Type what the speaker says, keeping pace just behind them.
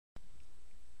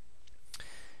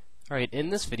Alright, in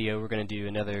this video we're going to do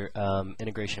another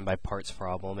integration by parts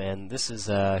problem, and this is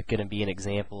going to be an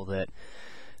example that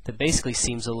basically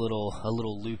seems a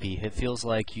little loopy. It feels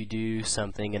like you do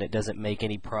something and it doesn't make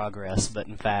any progress, but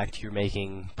in fact you're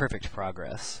making perfect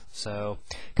progress. So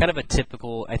kind of a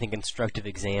typical, I think, instructive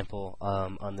example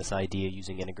on this idea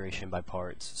using integration by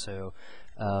parts. So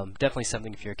definitely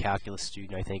something, if you're a calculus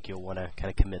student, I think you'll want to kind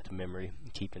of commit to memory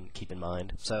and keep in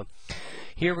mind. So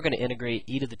here we're going to integrate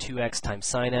e to the 2x times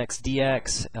sine x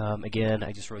dx. Again,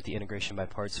 I just wrote the integration by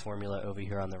parts formula over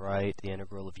here on the right. The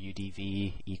integral of u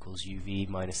dv equals uv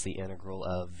minus the integral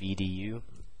of v du.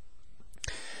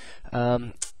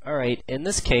 Alright, in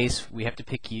this case we have to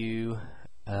pick u.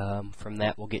 From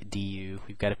that we'll get du.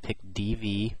 We've got to pick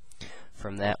dv.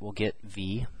 From that we'll get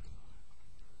v.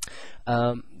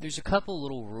 There's a couple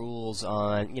little rules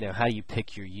on, how you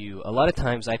pick your u. A lot of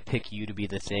times I pick u to be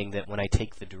the thing that when I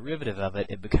take the derivative of it,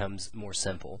 it becomes more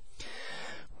simple.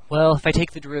 Well, if I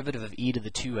take the derivative of e to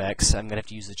the 2x, I'm going to have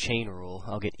to use the chain rule.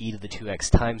 I'll get e to the 2x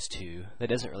times 2. That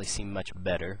doesn't really seem much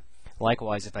better.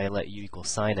 Likewise, if I let u equal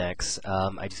sine x,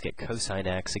 I just get cosine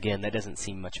x. Again, that doesn't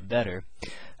seem much better.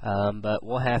 But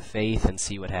we'll have faith and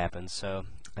see what happens. So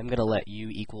I'm going to let u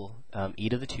equal e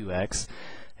to the 2x.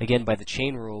 Again, by the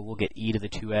chain rule, we'll get e to the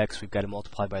 2x. We've got to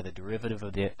multiply by the derivative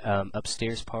of the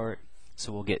upstairs part.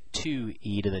 So we'll get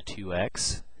 2e to the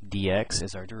 2x. dx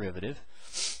is our derivative.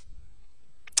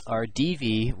 Our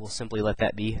dv, we'll simply let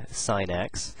that be sine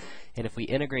x. And if we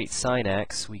integrate sine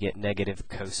x, we get negative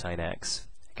cosine x.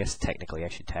 I guess technically I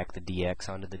should tack the dx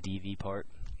onto the dv part.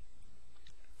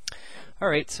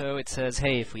 Alright, so it says,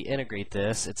 hey, if we integrate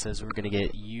this, it says we're going to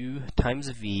get u times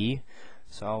v.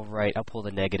 So I'll pull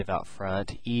the negative out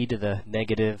front. E to the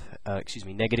negative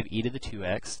e to the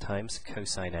 2x times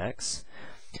cosine x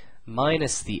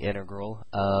minus the integral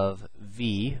of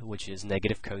v, which is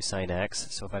negative cosine x.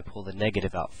 So if I pull the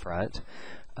negative out front,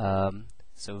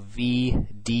 so v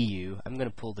du, I'm going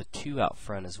to pull the 2 out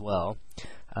front as well,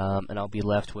 and I'll be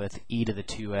left with e to the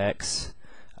 2x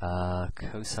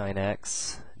cosine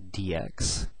x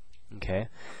dx. Okay,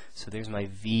 so there's my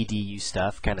v du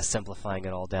stuff, kind of simplifying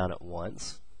it all down at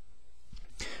once.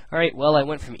 Alright, well, I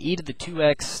went from e to the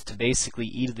 2x to basically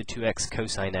e to the 2x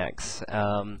cosine x.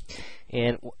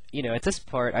 And, at this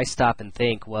part, I stop and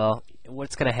think, well,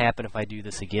 what's going to happen if I do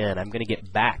this again? I'm going to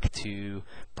get back to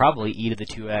probably e to the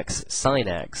 2x sine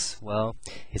x. Well,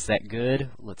 is that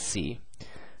good? Let's see.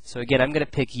 So again, I'm going to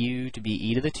pick u to be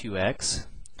e to the 2x.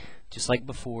 Just like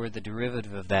before, the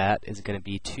derivative of that is going to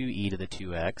be 2e to the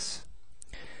 2x.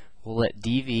 We'll let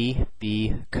dv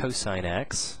be cosine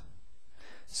x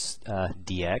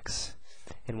dx.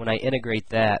 And when I integrate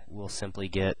that, we'll simply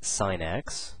get sine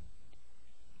x.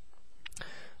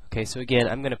 Okay, so again,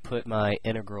 I'm going to put my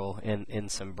integral in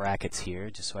some brackets here,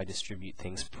 just so I distribute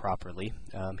things properly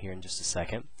here in just a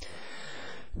second.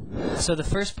 So the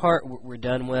first part we're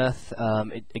done with.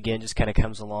 It again just kind of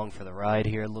comes along for the ride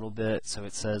here a little bit. So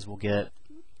it says we'll get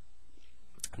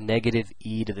negative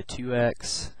e to the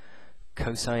 2x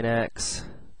cosine x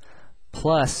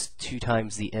plus 2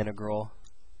 times the integral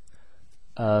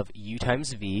of u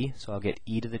times v. So I'll get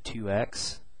e to the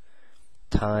 2x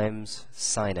times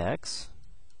sine x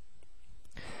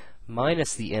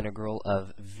minus the integral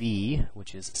of v,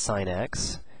 which is sine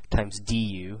x, times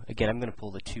du. Again, I'm going to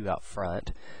pull the 2 out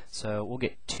front. So we'll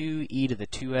get 2e to the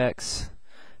 2x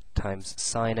times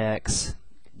sine x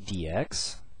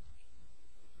dx.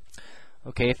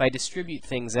 Okay, if I distribute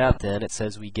things out then, it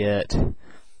says we get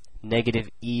negative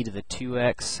e to the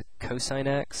 2x cosine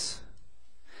x.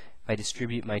 If I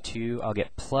distribute my 2, I'll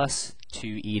get plus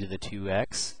 2e to the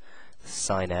 2x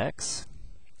sine x.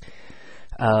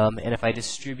 And if I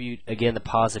distribute, again, the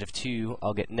positive 2,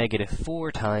 I'll get negative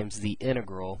 4 times the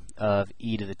integral of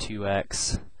e to the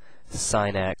 2x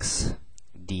sine x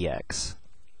dx.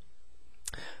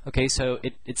 Okay, so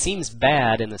it seems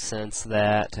bad in the sense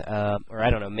that, or I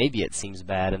don't know, maybe it seems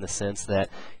bad in the sense that,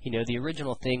 the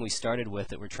original thing we started with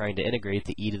that we're trying to integrate,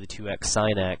 the e to the 2x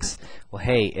sine x, well,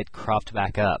 hey, it cropped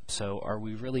back up. So are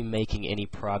we really making any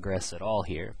progress at all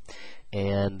here?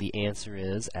 And the answer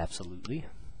is absolutely.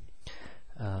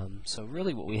 So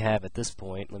really what we have at this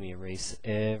point, let me erase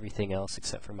everything else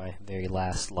except for my very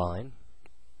last line.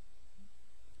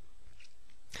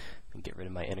 And get rid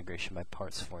of my integration by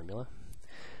parts formula.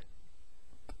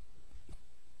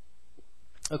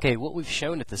 Okay, what we've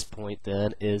shown at this point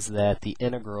then is that the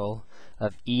integral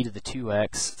of e to the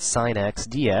 2x sine x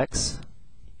dx,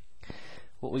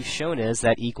 what we've shown is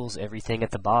that equals everything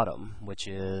at the bottom, which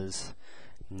is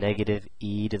negative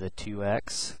e to the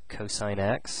 2x cosine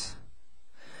x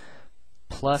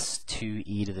plus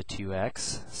 2e to the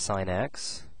 2x sine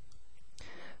x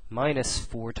minus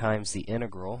 4 times the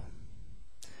integral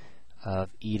of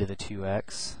e to the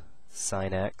 2x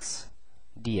sine x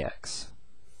dx.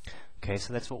 Okay,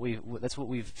 so that's what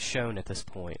we've shown at this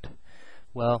point.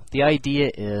 Well, the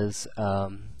idea is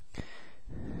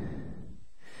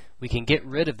we can get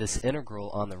rid of this integral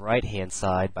on the right-hand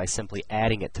side by simply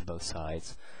adding it to both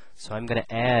sides. So I'm going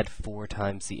to add 4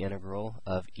 times the integral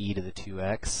of e to the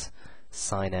 2x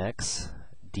sine x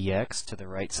dx to the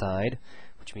right side,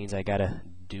 which means I got to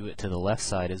do it to the left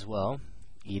side as well.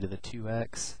 E to the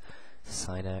 2x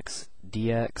sine x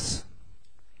dx.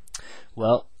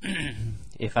 Well,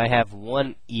 if I have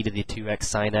 1 e to the 2x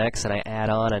sine x and I add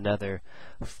on another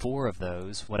 4 of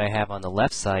those, what I have on the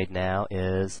left side now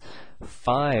is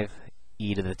 5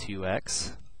 e to the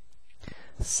 2x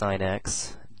sine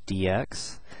x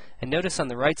dx. And notice on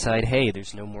the right side, hey,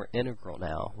 there's no more integral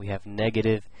now. We have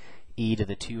negative e to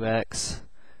the 2x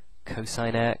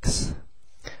cosine x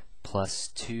plus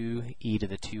 2 e to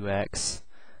the 2x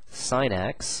sine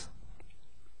x.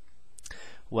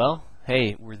 Well,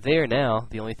 hey, we're there now.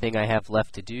 The only thing I have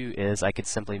left to do is I could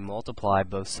simply multiply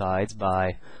both sides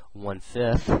by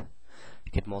 1/5. I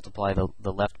could multiply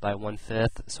the left by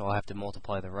 1/5, so I'll have to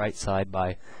multiply the right side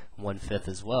by 1/5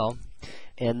 as well.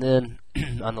 And then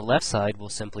on the left side, we'll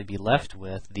simply be left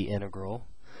with the integral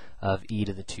of e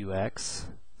to the 2x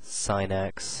sine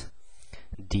x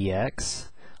dx.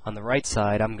 On the right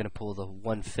side, I'm going to pull the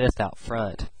 1/5 out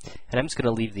front, and I'm just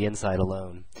going to leave the inside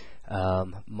alone.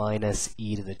 Minus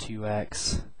e to the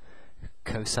 2x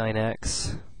cosine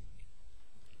x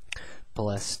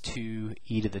plus 2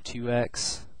 e to the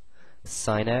 2x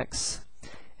sine x.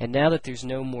 And now that there's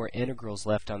no more integrals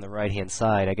left on the right hand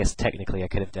side, I guess technically I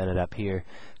could have done it up here,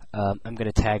 I'm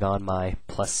going to tag on my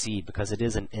plus c because it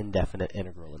is an indefinite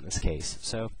integral in this case.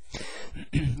 So,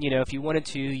 you know, if you wanted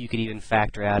to, you could even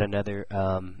factor out another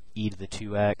e to the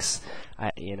 2x.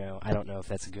 I don't know if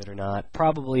that's good or not.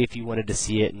 Probably if you wanted to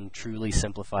see it in truly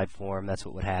simplified form, that's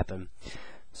what would happen.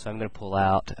 So I'm going to pull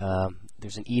out,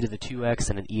 there's an e to the 2x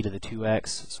and an e to the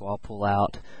 2x, so I'll pull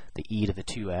out the e to the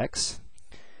 2x.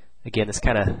 Again, it's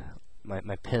kind of,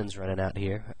 my pen's running out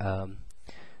here.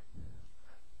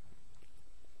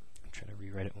 Try to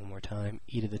rewrite it one more time.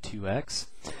 E to the 2x.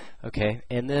 Okay,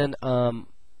 and then on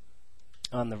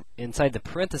the inside the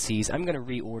parentheses, I'm going to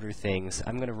reorder things.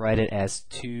 I'm going to write it as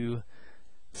 2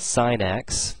 sine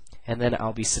x, and then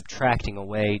I'll be subtracting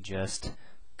away just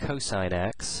cosine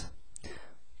x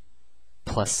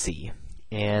plus c.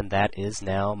 And that is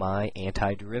now my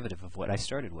antiderivative of what I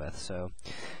started with. So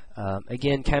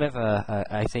again, kind of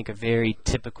I think a very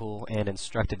typical and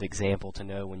instructive example to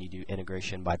know when you do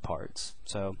integration by parts.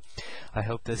 So I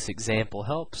hope this example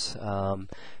helps.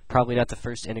 Probably not the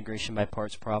first integration by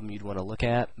parts problem you'd want to look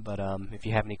at, but if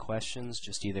you have any questions,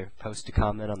 just either post a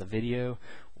comment on the video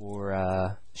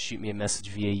or shoot me a message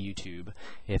via YouTube.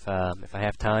 If I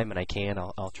have time and I can,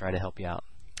 I'll try to help you out.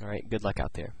 All right, good luck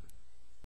out there.